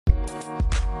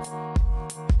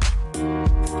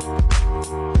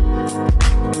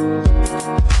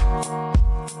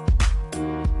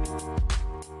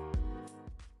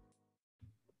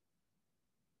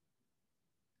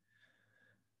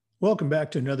Welcome back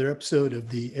to another episode of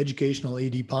the Educational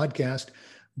AD Podcast,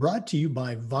 brought to you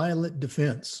by Violet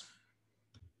Defense.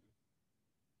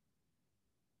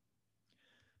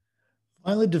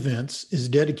 Violet Defense is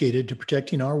dedicated to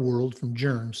protecting our world from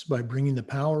germs by bringing the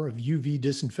power of UV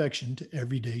disinfection to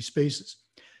everyday spaces.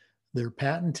 Their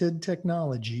patented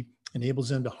technology enables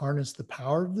them to harness the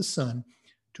power of the sun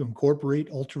to incorporate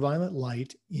ultraviolet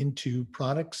light into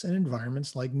products and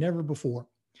environments like never before.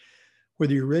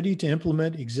 Whether you're ready to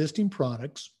implement existing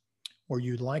products or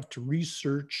you'd like to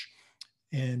research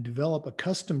and develop a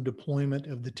custom deployment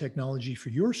of the technology for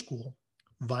your school,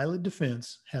 Violet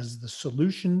Defense has the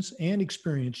solutions and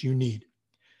experience you need.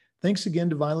 Thanks again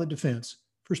to Violet Defense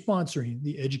for sponsoring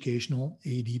the Educational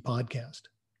AD Podcast.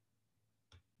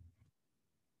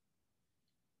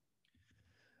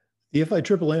 The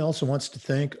FIAAA also wants to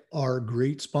thank our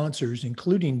great sponsors,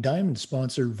 including Diamond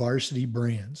sponsor Varsity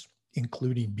Brands,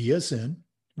 including BSN,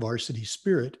 Varsity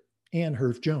Spirit, and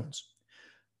Herff Jones.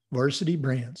 Varsity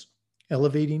Brands,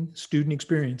 elevating student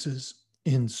experiences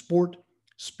in sport,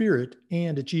 spirit,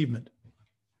 and achievement.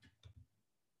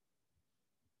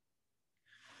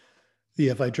 The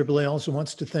FIAAA also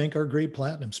wants to thank our great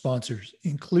platinum sponsors,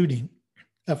 including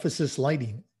Ephesus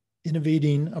Lighting,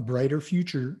 innovating a brighter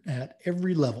future at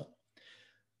every level.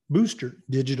 Booster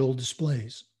Digital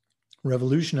Displays,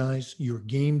 revolutionize your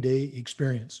game day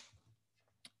experience.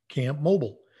 Camp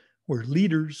Mobile, where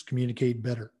leaders communicate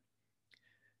better.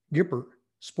 Gipper,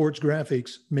 sports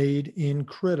graphics made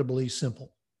incredibly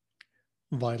simple.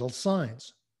 Vital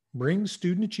Signs, bring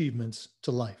student achievements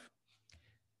to life.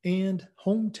 And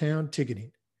Hometown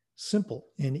Ticketing, simple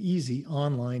and easy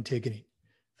online ticketing.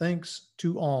 Thanks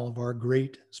to all of our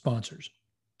great sponsors.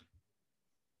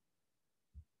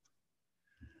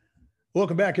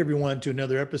 Welcome back, everyone, to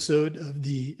another episode of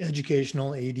the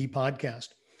Educational AD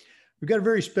Podcast. We've got a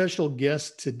very special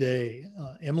guest today,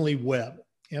 Emily Webb.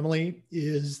 Emily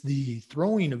is the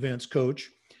throwing events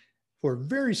coach for a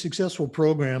very successful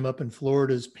program up in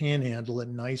Florida's Panhandle at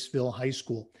Niceville High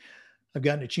School. I've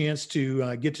gotten a chance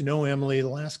to get to know Emily the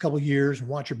last couple of years and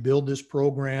watch her build this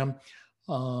program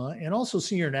and also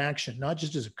see her in action, not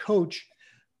just as a coach,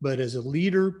 but as a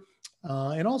leader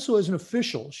and also as an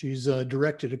official. She's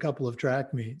directed a couple of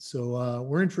track meets. So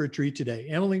we're in for a treat today.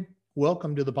 Emily,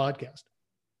 welcome to the podcast.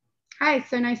 Hi,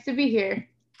 so nice to be here.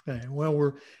 Okay, well,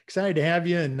 we're excited to have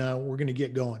you, and we're going to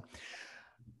get going.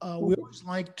 We always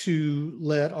like to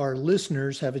let our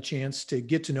listeners have a chance to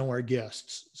get to know our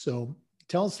guests. So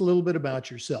tell us a little bit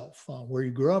about yourself, where you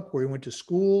grew up, where you went to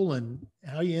school, and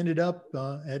how you ended up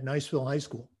at Niceville High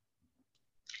School.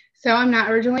 So I'm not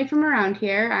originally from around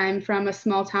here. I'm from a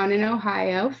small town in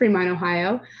Ohio, Fremont,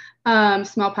 Ohio.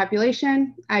 Small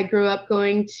population. I grew up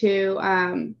going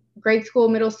to grade school,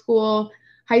 middle school,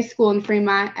 high school in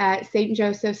Fremont at St.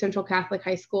 Joseph Central Catholic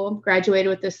High School. Graduated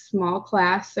with a small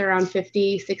class, around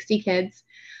 50, 60 kids.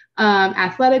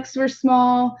 Athletics were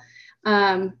small.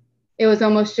 It was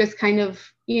almost just kind of,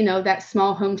 that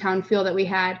small hometown feel that we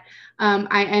had.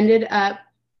 I ended up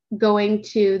going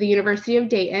to the University of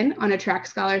Dayton on a track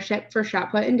scholarship for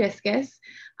shot put and discus.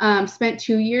 Spent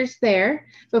 2 years there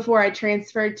before I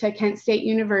transferred to Kent State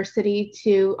University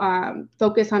to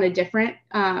focus on a different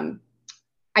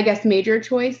major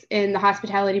choice in the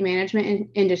hospitality management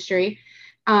industry.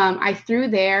 I threw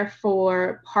there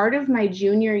for part of my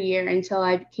junior year until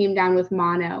I came down with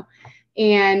mono,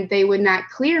 and they would not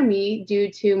clear me due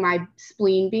to my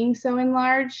spleen being so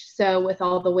enlarged. So with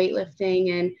all the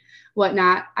weightlifting and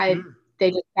whatnot,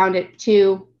 they just found it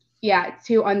too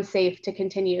unsafe to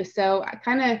continue. So I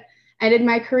kind of ended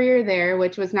my career there,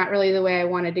 which was not really the way I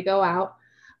wanted to go out.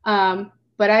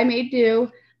 But I made do,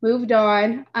 moved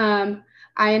on.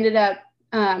 I ended up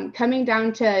coming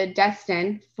down to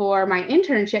Destin for my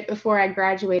internship before I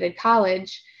graduated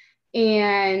college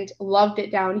and loved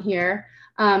it down here.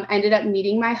 Ended up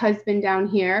meeting my husband down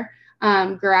here,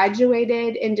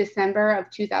 graduated in December of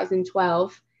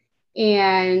 2012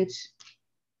 and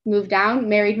moved down,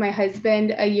 married my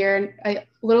husband a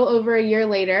little over a year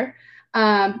later.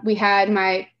 We had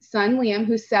my son, Liam,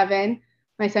 who's 7,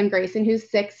 my son, Grayson,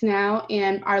 who's 6 now,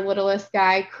 and our littlest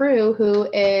guy, Crew, who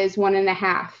is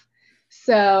 1.5.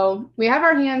 So we have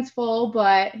our hands full,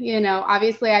 but,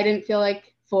 obviously I didn't feel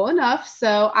like full enough.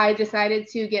 So I decided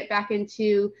to get back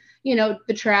into,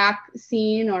 the track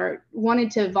scene, or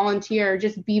wanted to volunteer, or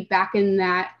just be back in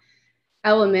that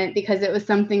element because it was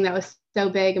something that was so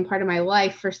big and part of my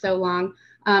life for so long.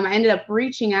 I ended up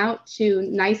reaching out to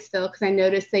Niceville because I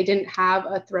noticed they didn't have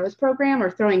a throws program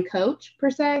or throwing coach per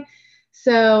se.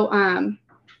 So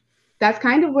that's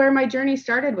kind of where my journey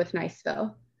started with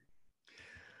Niceville.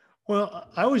 Well,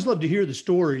 I always love to hear the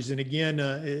stories. And again,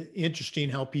 interesting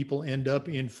how people end up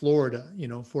in Florida.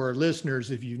 For our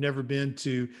listeners, if you've never been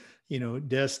to,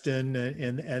 Destin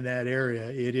and that area,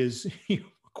 it is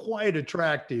quite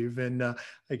attractive. And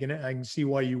I can see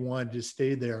why you wanted to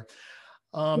stay there.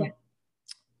 Yeah.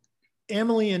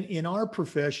 Emily, in our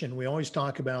profession, we always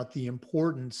talk about the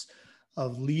importance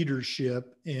of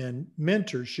leadership and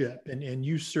mentorship. And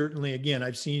you certainly, again,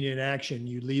 I've seen you in action.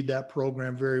 You lead that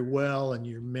program very well, and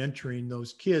you're mentoring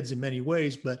those kids in many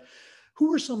ways. But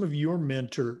who are some of your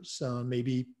mentors?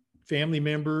 Maybe family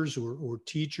members or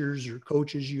teachers or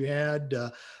coaches you had?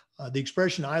 The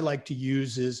expression I like to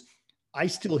use is, I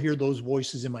still hear those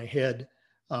voices in my head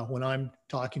when I'm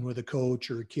talking with a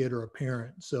coach or a kid or a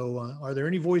parent. So are there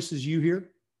any voices you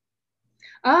hear?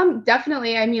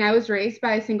 Definitely. I mean, I was raised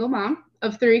by a single mom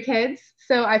of 3 kids.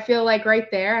 So I feel like right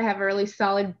there, I have a really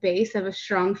solid base of a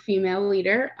strong female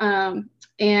leader.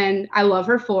 And I love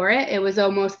her for it. It was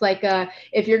almost like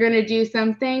if you're going to do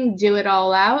something, do it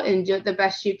all out and do it the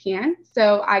best you can.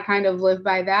 So I kind of live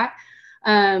by that.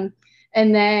 And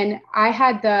then I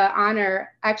had the honor,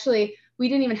 actually, we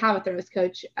didn't even have a throws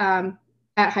coach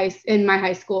in my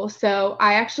high school. So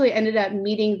I actually ended up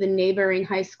meeting the neighboring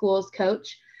high school's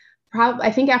coach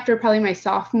I think after probably my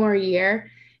sophomore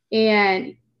year,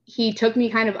 and he took me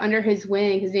kind of under his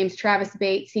wing. His name's Travis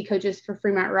Bates. He coaches for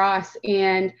Fremont Ross,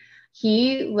 and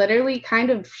he literally kind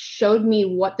of showed me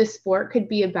what the sport could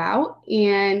be about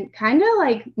and kind of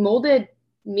like molded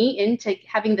me into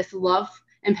having this love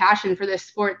and passion for this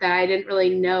sport that I didn't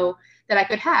really know that I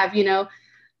could have.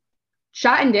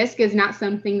 Shot and disc is not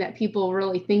something that people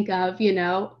really think of,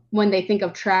 when they think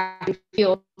of track and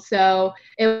field. So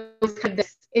it was kind of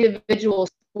this individual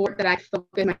sport that I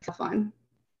focused myself on.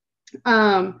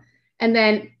 And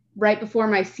then right before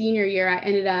my senior year, I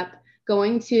ended up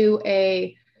going to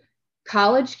a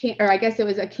college camp, or I guess it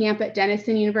was a camp at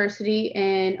Denison University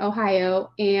in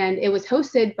Ohio, and it was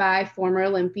hosted by former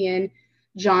Olympian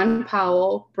John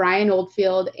Powell, Brian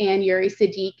Oldfield, and Yuri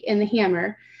Sadiq in the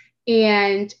Hammer.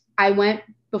 And I went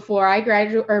before I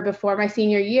graduated, or before my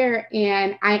senior year,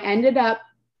 and I ended up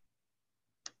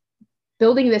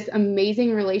building this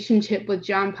amazing relationship with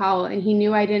John Powell. And he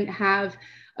knew I didn't have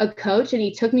a coach, and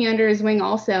he took me under his wing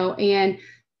also. And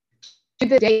to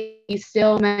this day, he's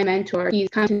still my mentor. He's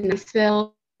come to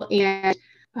Niceville and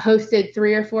hosted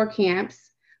 3 or 4 camps.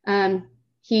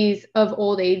 He's of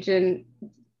old age and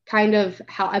kind of,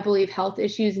 I believe, health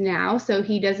issues now, so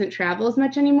he doesn't travel as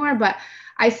much anymore, but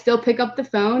I still pick up the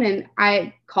phone and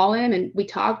I call him and we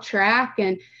talk track.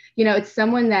 And it's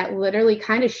someone that literally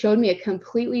kind of showed me a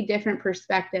completely different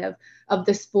perspective of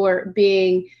the sport,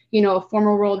 being a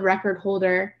former world record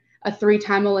holder, a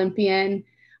 3-time Olympian,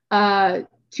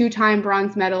 2-time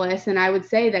bronze medalist. And I would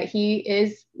say that he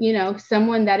is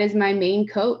someone that is my main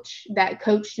coach, that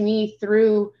coached me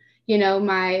through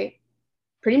my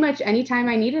pretty much anytime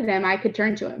I needed him, I could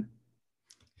turn to him.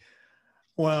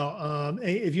 Well,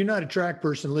 if you're not a track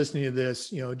person listening to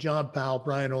this, John Powell,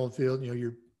 Brian Oldfield,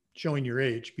 you're showing your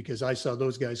age, because I saw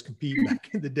those guys compete back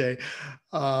in the day.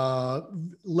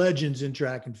 Legends in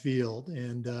track and field.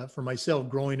 And for myself,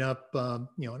 growing up,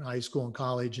 in high school and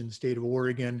college in the state of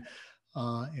Oregon,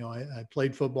 I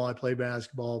played football, I played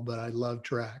basketball, but I love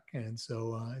track. And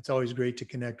so it's always great to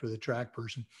connect with a track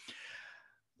person.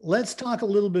 Let's talk a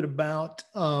little bit about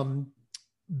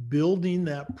building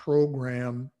that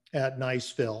program at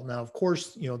Niceville. Now, of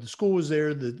course, the school was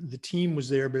there, the team was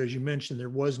there, but as you mentioned, there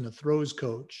wasn't a throws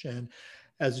coach. And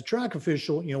as a track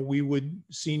official, we would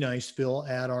see Niceville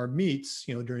at our meets,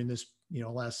 during this,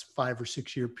 last 5 or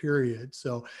 6 year period.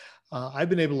 So I've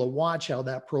been able to watch how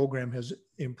that program has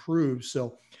improved.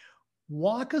 So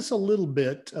walk us a little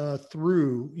bit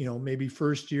through, maybe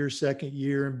first year, second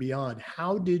year and beyond.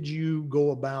 How did you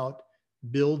go about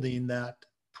building that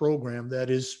program that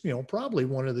is, probably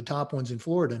one of the top ones in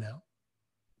Florida now?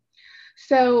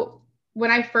 So when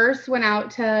I first went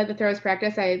out to the throws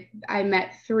practice, I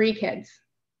met 3 kids,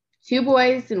 2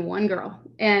 boys and 1 girl.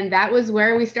 And that was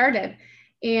where we started.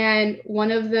 And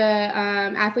one of the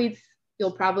athletes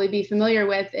you'll probably be familiar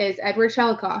with is Edward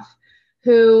Shelikoff,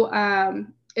 who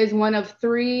is one of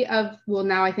 3 of, well,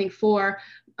 now I think 4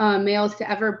 males to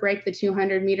ever break the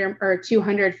 200 meter or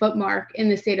 200 foot mark in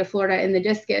the state of Florida in the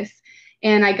discus.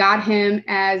 And I got him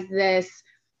as this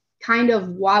kind of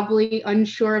wobbly,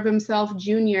 unsure of himself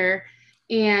junior.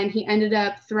 And he ended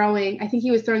up throwing, I think he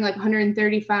was throwing like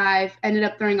 135, ended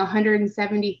up throwing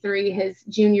 173 his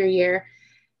junior year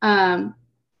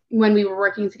when we were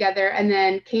working together, and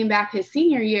then came back his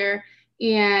senior year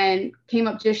and came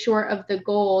up just short of the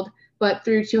gold, but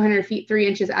threw 200 feet, 3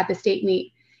 inches at the state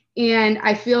meet. And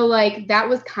I feel like that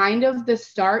was kind of the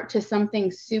start to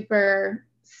something super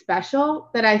special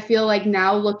that I feel like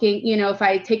now looking, if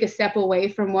I take a step away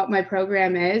from what my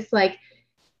program is, like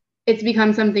it's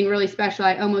become something really special.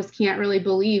 I almost can't really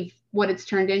believe what it's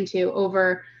turned into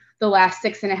over the last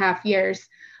 6.5 years.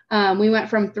 We went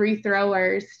from 3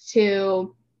 throwers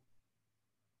to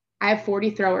I have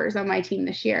 40 throwers on my team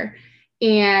this year.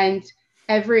 And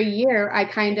every year I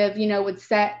kind of, would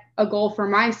set a goal for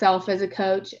myself as a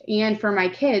coach and for my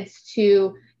kids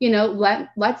to,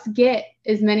 let's get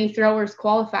as many throwers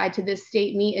qualified to this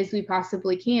state meet as we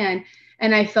possibly can.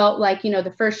 And I felt like,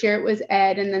 the first year it was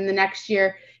Ed, and then the next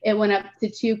year it went up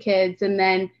to 2 kids. And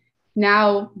then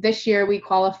now this year we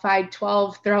qualified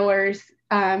 12 throwers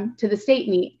to the state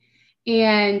meet.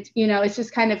 And, it's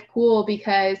just kind of cool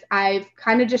because I've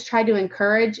kind of just tried to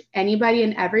encourage anybody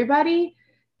and everybody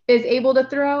is able to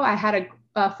throw. I had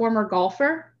a former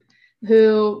golfer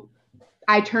who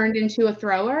I turned into a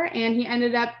thrower, and he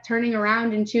ended up turning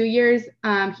around in 2 years.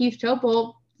 Heath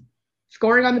Topol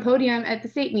scoring on the podium at the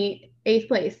state meet, 8th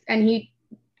place. And he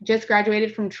just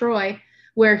graduated from Troy,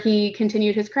 where he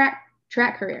continued his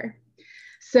track career.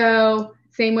 So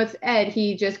same with Ed.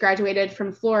 He just graduated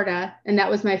from Florida, and that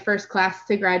was my first class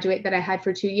to graduate that I had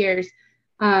for 2 years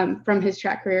from his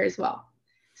track career as well.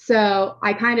 So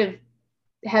I kind of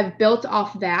have built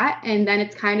off that, and then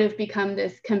it's kind of become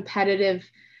this competitive,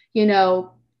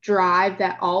 drive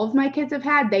that all of my kids have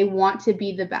had. They want to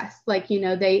be the best. Like,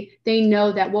 they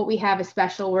know that what we have is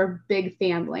special. We're a big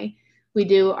family. We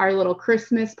do our little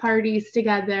Christmas parties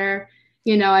together.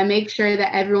 I make sure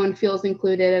that everyone feels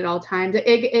included at all times.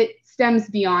 It stems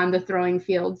beyond the throwing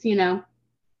fields, Yeah,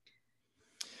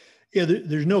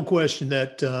 there's no question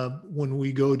that when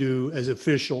we go to, as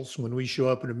officials, when we show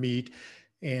up at a meet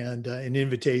and an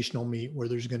invitational meet where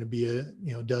there's going to be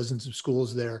dozens of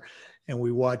schools there, and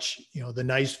we watch, the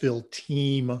Niceville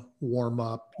team warm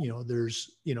up,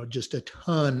 there's, just a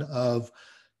ton of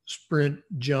sprint,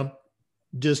 jump,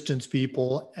 distance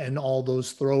people and all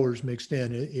those throwers mixed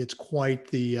in. It's quite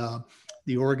the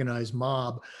organized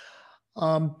mob.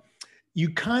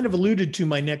 You kind of alluded to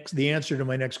the answer to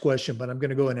my next question, but I'm going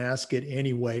to go and ask it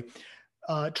anyway.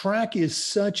 Track is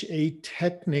such a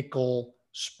technical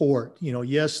sport.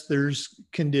 Yes, there's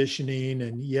conditioning,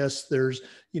 and yes, there's,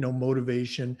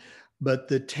 motivation, but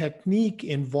the technique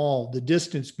involved, the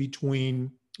distance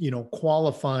between,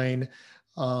 qualifying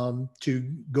to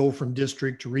go from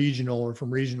district to regional or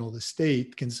from regional to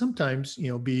state can sometimes,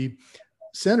 be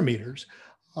centimeters.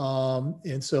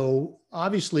 And so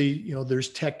obviously, there's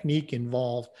technique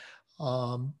involved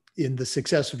in the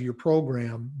success of your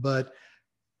program, but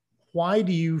why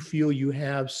do you feel you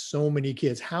have so many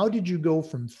kids? How did you go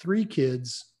from 3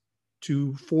 kids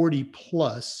to 40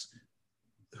 plus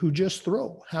who just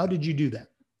throw? How did you do that?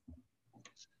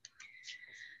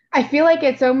 I feel like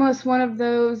it's almost one of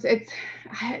those, it's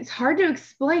hard to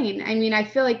explain. I mean, I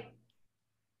feel like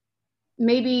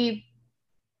maybe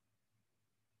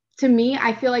to me,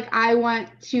 I feel like I want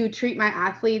to treat my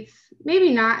athletes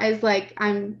maybe not as like,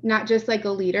 I'm not just like a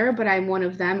leader, but I'm one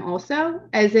of them also,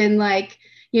 as in like,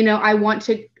 I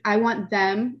want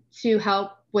them to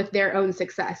help with their own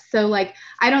success. So like,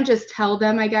 I don't just tell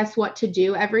them, I guess, what to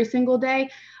do every single day.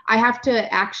 I have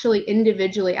to actually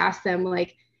individually ask them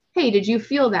like, hey, did you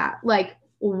feel that? Like,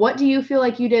 what do you feel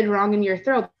like you did wrong in your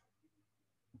throw?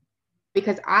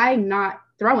 Because I'm not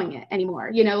throwing it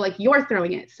anymore, like you're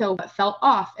throwing it. So it felt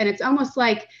off. And it's almost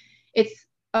like it's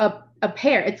a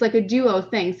pair. It's like a duo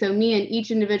thing. So me and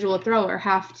each individual thrower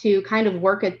have to kind of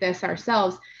work at this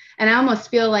ourselves. And I almost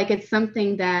feel like it's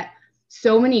something that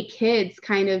so many kids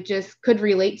kind of just could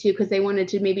relate to because they wanted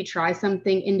to maybe try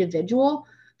something individual.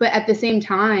 But at the same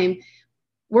time,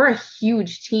 we're a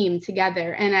huge team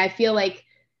together. And I feel like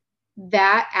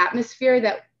that atmosphere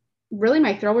that really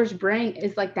my throwers bring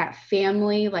is like that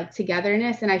family, like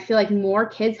togetherness. And I feel like more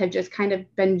kids have just kind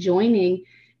of been joining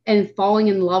and falling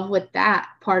in love with that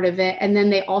part of it. And then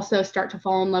they also start to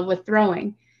fall in love with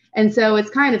throwing. And so it's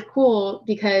kind of cool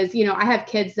because, I have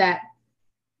kids that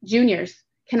juniors,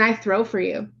 can I throw for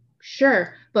you?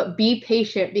 Sure. But be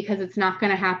patient because it's not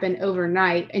going to happen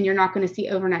overnight and you're not going to see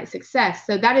overnight success.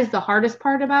 So that is the hardest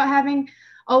part about having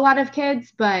a lot of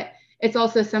kids, but it's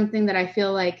also something that I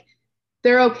feel like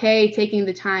they're okay taking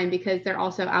the time because they're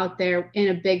also out there in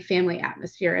a big family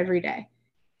atmosphere every day.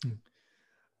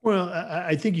 Well,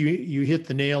 I think you hit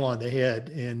the nail on the head,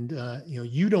 and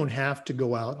you don't have to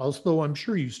go out, although I'm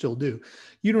sure you still do.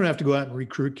 You don't have to go out and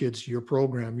recruit kids to your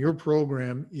program. Your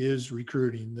program is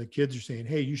recruiting. The kids are saying,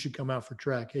 "Hey, you should come out for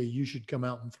track. Hey, you should come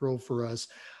out and throw for us."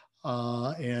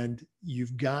 and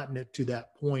you've gotten it to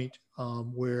that point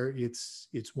where it's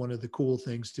one of the cool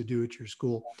things to do at your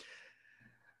school.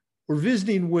 We're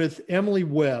visiting with Emily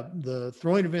Webb, the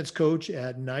throwing events coach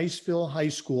at Niceville High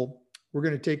School. We're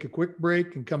going to take a quick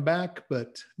break and come back,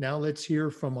 but now let's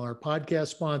hear from our podcast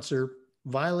sponsor,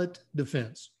 Violet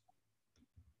Defense.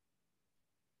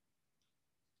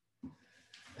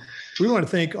 We want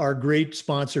to thank our great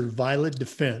sponsor, Violet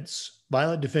Defense.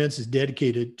 Violet Defense is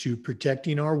dedicated to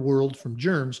protecting our world from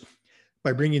germs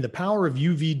by bringing the power of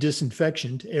UV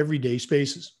disinfection to everyday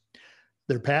spaces.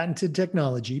 Their patented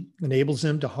technology enables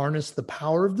them to harness the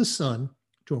power of the sun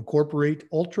to incorporate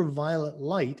ultraviolet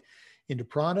light into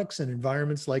products and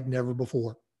environments like never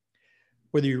before.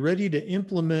 Whether you're ready to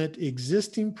implement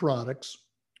existing products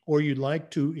or you'd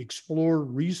like to explore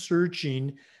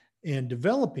researching and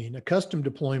developing a custom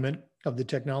deployment of the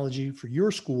technology for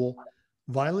your school,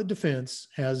 Violet Defense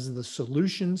has the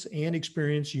solutions and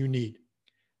experience you need.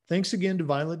 Thanks again to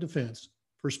Violet Defense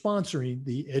for sponsoring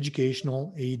the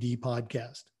Educational AD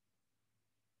Podcast.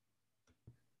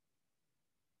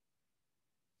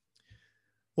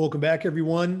 Welcome back,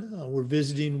 everyone. We're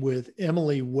visiting with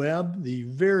Emily Webb, the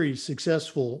very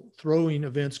successful throwing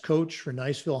events coach for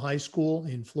Niceville High School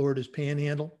in Florida's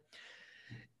Panhandle.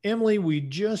 Emily, we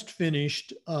just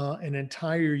finished an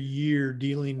entire year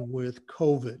dealing with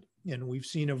COVID, and we've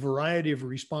seen a variety of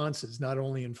responses, not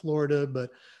only in Florida, but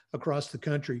across the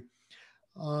country.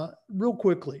 Real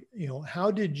quickly,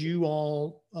 how did you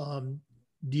all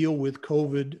deal with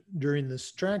COVID during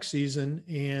this track season?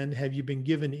 And have you been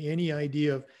given any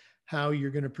idea of how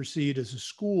you're going to proceed as a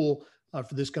school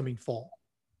for this coming fall?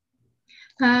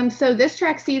 So this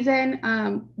track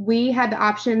season, we had the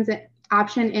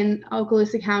option in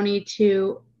Okaloosa County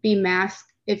to be masked.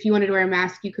 If you wanted to wear a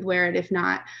mask, you could wear it. If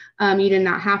not, you did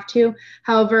not have to.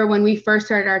 However, when we first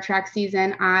started our track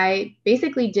season, I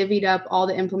basically divvied up all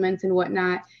the implements and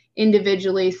whatnot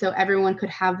individually so everyone could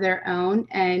have their own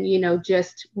and,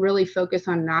 just really focus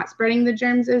on not spreading the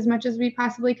germs as much as we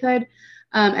possibly could.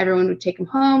 Everyone would take them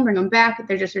home, bring them back.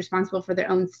 They're just responsible for their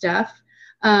own stuff.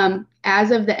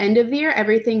 As of the end of the year,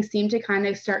 everything seemed to kind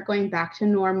of start going back to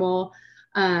normal.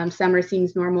 Summer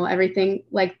seems normal, everything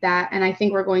like that. And I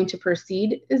think we're going to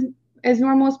proceed as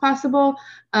normal as possible.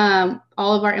 All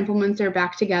of our implements are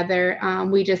back together.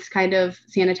 We just kind of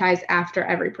sanitize after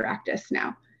every practice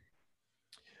now.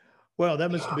 Well,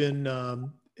 that must have been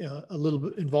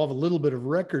involve a little bit of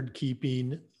record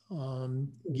keeping,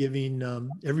 giving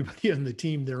everybody on the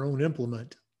team their own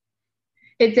implement.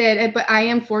 It did, but I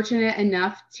am fortunate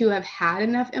enough to have had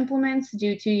enough implements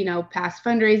due to, past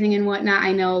fundraising and whatnot.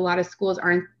 I know a lot of schools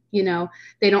aren't,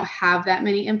 they don't have that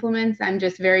many implements. I'm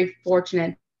just very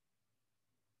fortunate.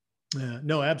 Yeah,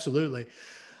 no, absolutely.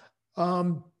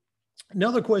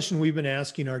 Another question we've been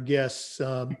asking our guests.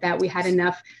 That we had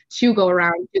enough to go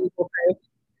around.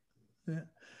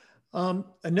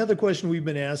 Another question we've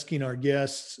been asking our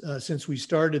guests since we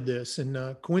started this,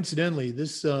 and coincidentally,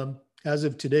 this as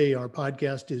of today, our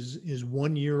podcast is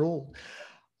 1 year old.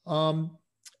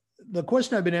 The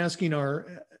question I've been asking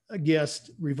our guest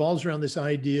revolves around this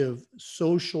idea of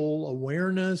social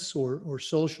awareness or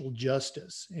social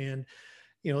justice. And,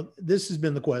 this has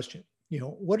been the question,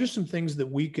 what are some things that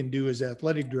we can do as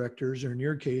athletic directors, or in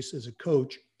your case, as a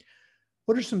coach,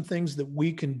 what are some things that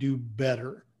we can do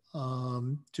better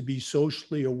to be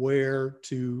socially aware,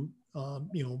 to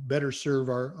better serve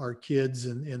our kids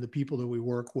and the people that we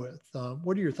work with?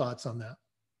 What are your thoughts on that?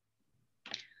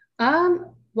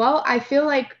 Well, I feel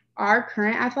like our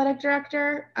current athletic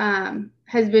director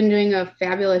has been doing a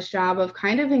fabulous job of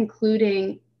kind of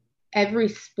including every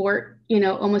sport,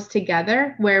 almost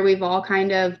together, where we've all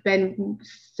kind of been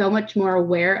so much more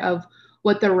aware of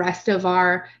what the rest of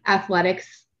our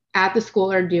athletics at the school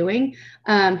are doing.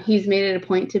 He's made it a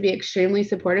point to be extremely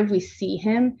supportive. We see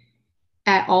him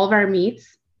at all of our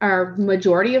meets, our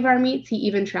majority of our meets. He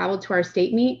even traveled to our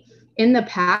state meet. In the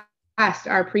past,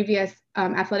 our previous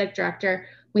athletic director,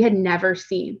 we had never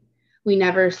seen. We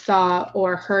never saw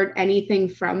or heard anything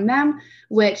from them,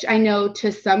 which I know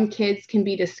to some kids can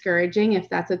be discouraging if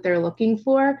that's what they're looking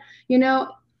for,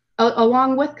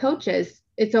 along with coaches.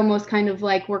 It's almost kind of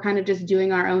like we're kind of just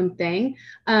doing our own thing.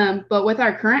 But with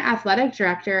our current athletic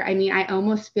director, I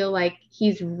almost feel like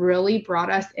he's really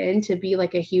brought us in to be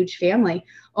like a huge family,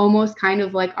 almost kind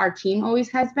of like our team always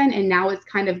has been. And now it's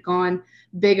kind of gone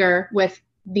bigger with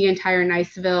the entire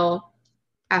Niceville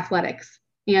athletics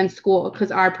and school,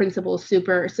 because our principal is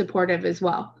super supportive as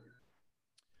well.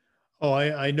 Oh,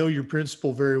 I know your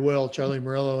principal very well. Charlie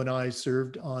Morello and I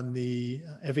served on the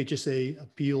FHSA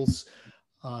appeals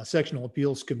sectional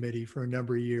appeals committee for a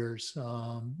number of years.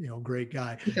 Great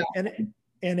guy. Yeah. And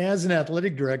And as an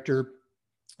athletic director,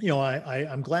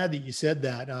 I'm glad that you said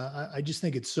that. I just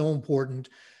think it's so important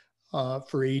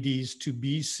for ADs to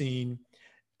be seen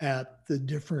at the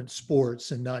different sports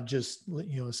and not just,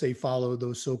 say, follow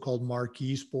those so-called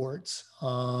marquee sports.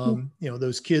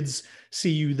 Those kids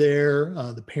see you there,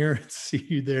 the parents see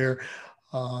you there.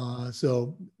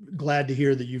 So glad to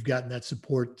hear that you've gotten that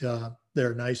support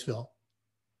there at Niceville.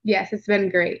 Yes, it's been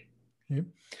great. Okay.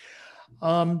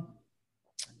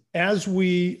 As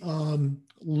we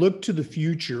look to the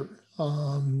future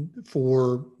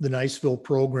for the Niceville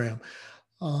program,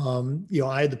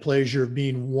 I had the pleasure of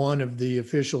being one of the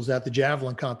officials at the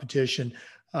javelin competition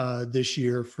this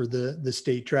year for the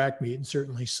state track meet, and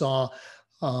certainly saw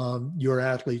your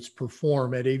athletes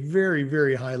perform at a very,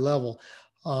 very high level.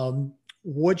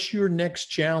 What's your next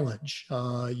challenge?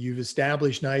 You've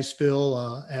established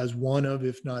Niceville as one of,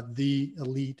 if not the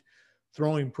elite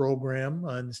throwing program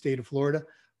in the state of Florida.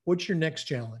 What's your next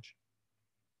challenge?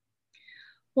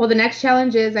 Well, the next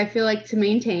challenge is, I feel like, to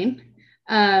maintain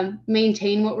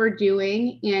what we're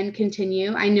doing and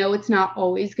continue. I know it's not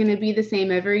always going to be the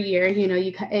same every year.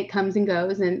 It comes and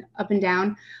goes and up and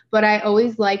down, but I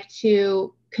always like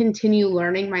to continue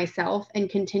learning myself and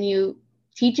continue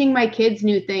teaching my kids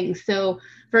new things. So,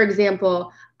 for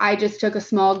example, I just took a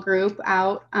small group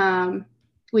out.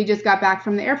 We just got back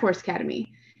from the Air Force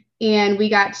Academy, and we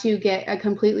got to get a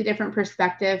completely different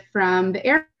perspective from the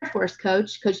Air Force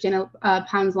Coach Dana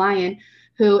Pounds-Lyon,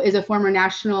 who is a former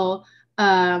national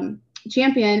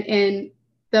champion in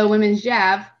the women's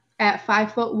jav at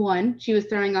 5'1". She was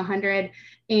throwing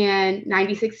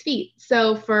 196 feet.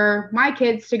 So for my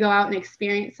kids to go out and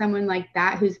experience someone like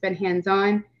that, who's been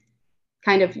hands-on,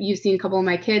 kind of, you've seen a couple of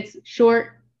my kids,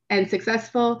 short and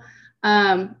successful.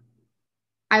 I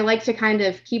like to kind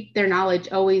of keep their knowledge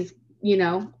always,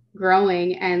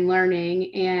 growing and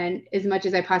learning, and as much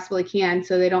as I possibly can,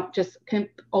 so they don't just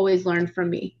always learn from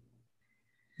me.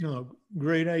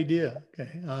 Great idea.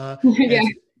 Okay. Yeah.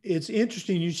 It's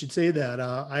interesting you should say that.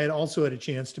 I had also had a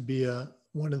chance to be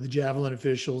one of the javelin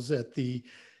officials at the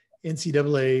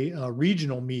NCAA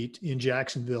regional meet in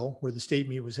Jacksonville, where the state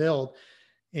meet was held.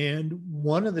 And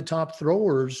one of the top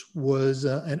throwers was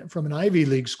from an Ivy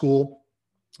League school,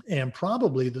 and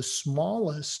probably the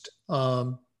smallest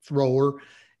thrower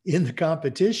in the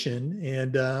competition.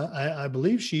 And I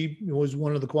believe she was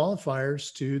one of the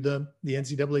qualifiers to the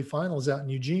NCAA finals out in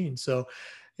Eugene. So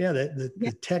yeah,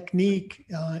 the technique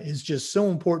is just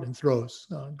so important in throws.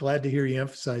 Glad to hear you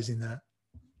emphasizing that.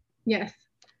 Yes.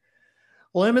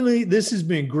 Well, Emily, this has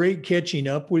been great catching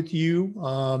up with you,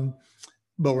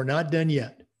 but we're not done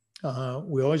yet.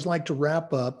 We always like to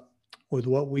wrap up with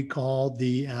what we call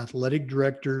the athletic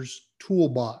director's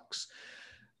toolbox.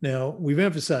 Now, we've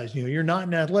emphasized, you're not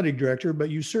an athletic director,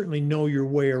 but you certainly know your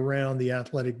way around the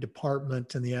athletic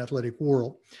department and the athletic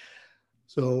world.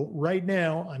 So right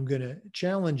now, I'm going to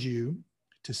challenge you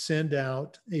to send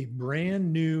out a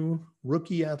brand new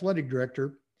rookie athletic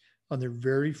director on their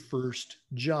very first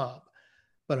job.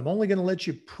 But I'm only going to let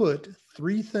you put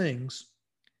 3 things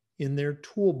in their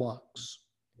toolbox.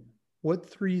 What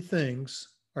 3 things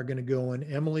are going to go in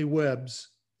Emily Webb's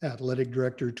athletic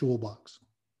director toolbox?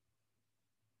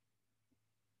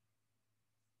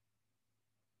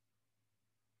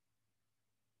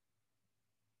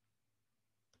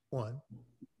 One.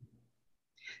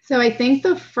 So I think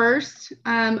the first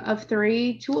of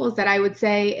 3 tools that I would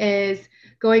say is,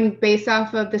 going based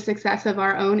off of the success of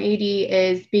our own AD,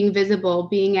 is being visible,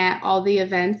 being at all the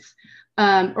events,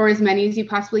 or as many as you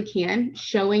possibly can,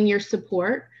 showing your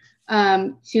support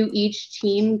to each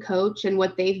team, coach, and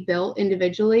what they've built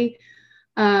individually.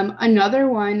 Another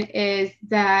one is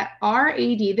that our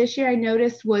AD this year, I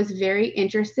noticed, was very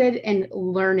interested in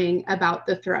learning about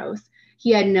the throws.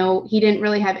 He didn't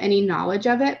really have any knowledge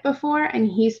of it before. And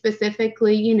he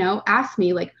specifically, asked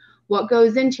me, like, what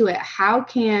goes into it? How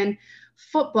can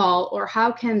football or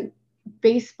how can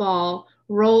baseball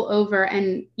roll over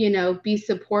and, be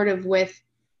supportive with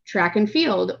track and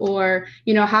field? Or,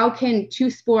 how can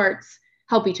 2 sports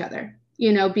help each other,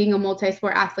 being a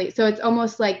multi-sport athlete? So it's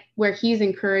almost like where he's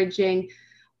encouraging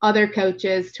other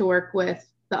coaches to work with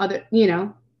the other,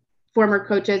 former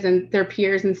coaches and their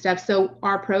peers and stuff, so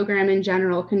our program in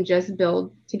general can just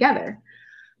build together.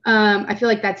 I feel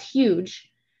like that's huge.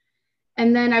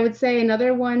 And then I would say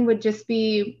another one would just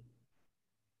be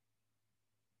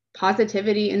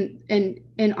positivity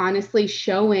and honestly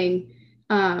showing.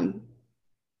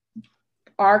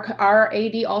 Our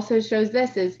AD also shows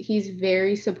this, is he's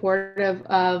very supportive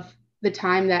of the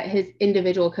time that his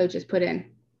individual coaches put in.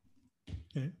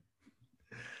 Okay.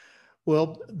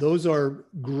 Well, those are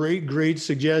great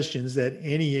suggestions that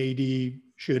any AD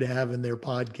should have in their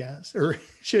podcast or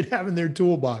should have in their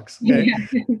toolbox. Okay. Yeah.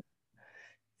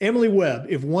 Emily Webb,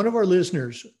 if one of our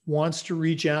listeners wants to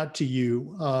reach out to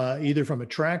you, either from a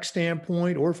track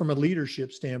standpoint or from a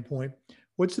leadership standpoint,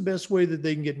 what's the best way that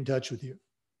they can get in touch with you?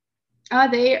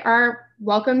 They are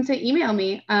welcome to email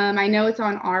me. I know it's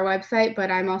on our website,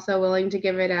 but I'm also willing to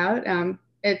give it out.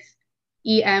 It's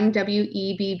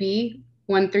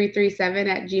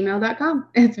emwebb1337@gmail.com.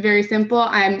 It's very simple.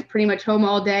 I'm pretty much home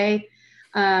all day.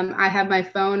 I have my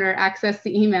phone or access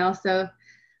to email, so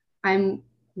I'm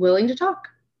willing to talk.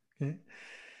 Okay.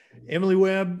 Emily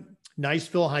Webb,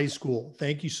 Niceville High School.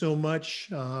 Thank you so much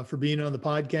for being on the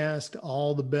podcast.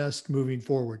 All the best moving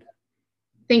forward.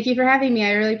 Thank you for having me.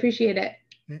 I really appreciate it.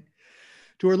 Okay.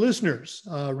 To our listeners,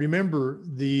 remember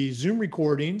the Zoom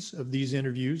recordings of these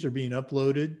interviews are being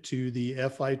uploaded to the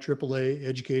FIAAA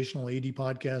Educational AD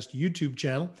Podcast YouTube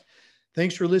channel.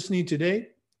 Thanks for listening today.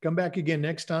 Come back again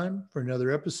next time for another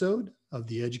episode of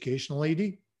the Educational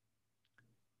AD.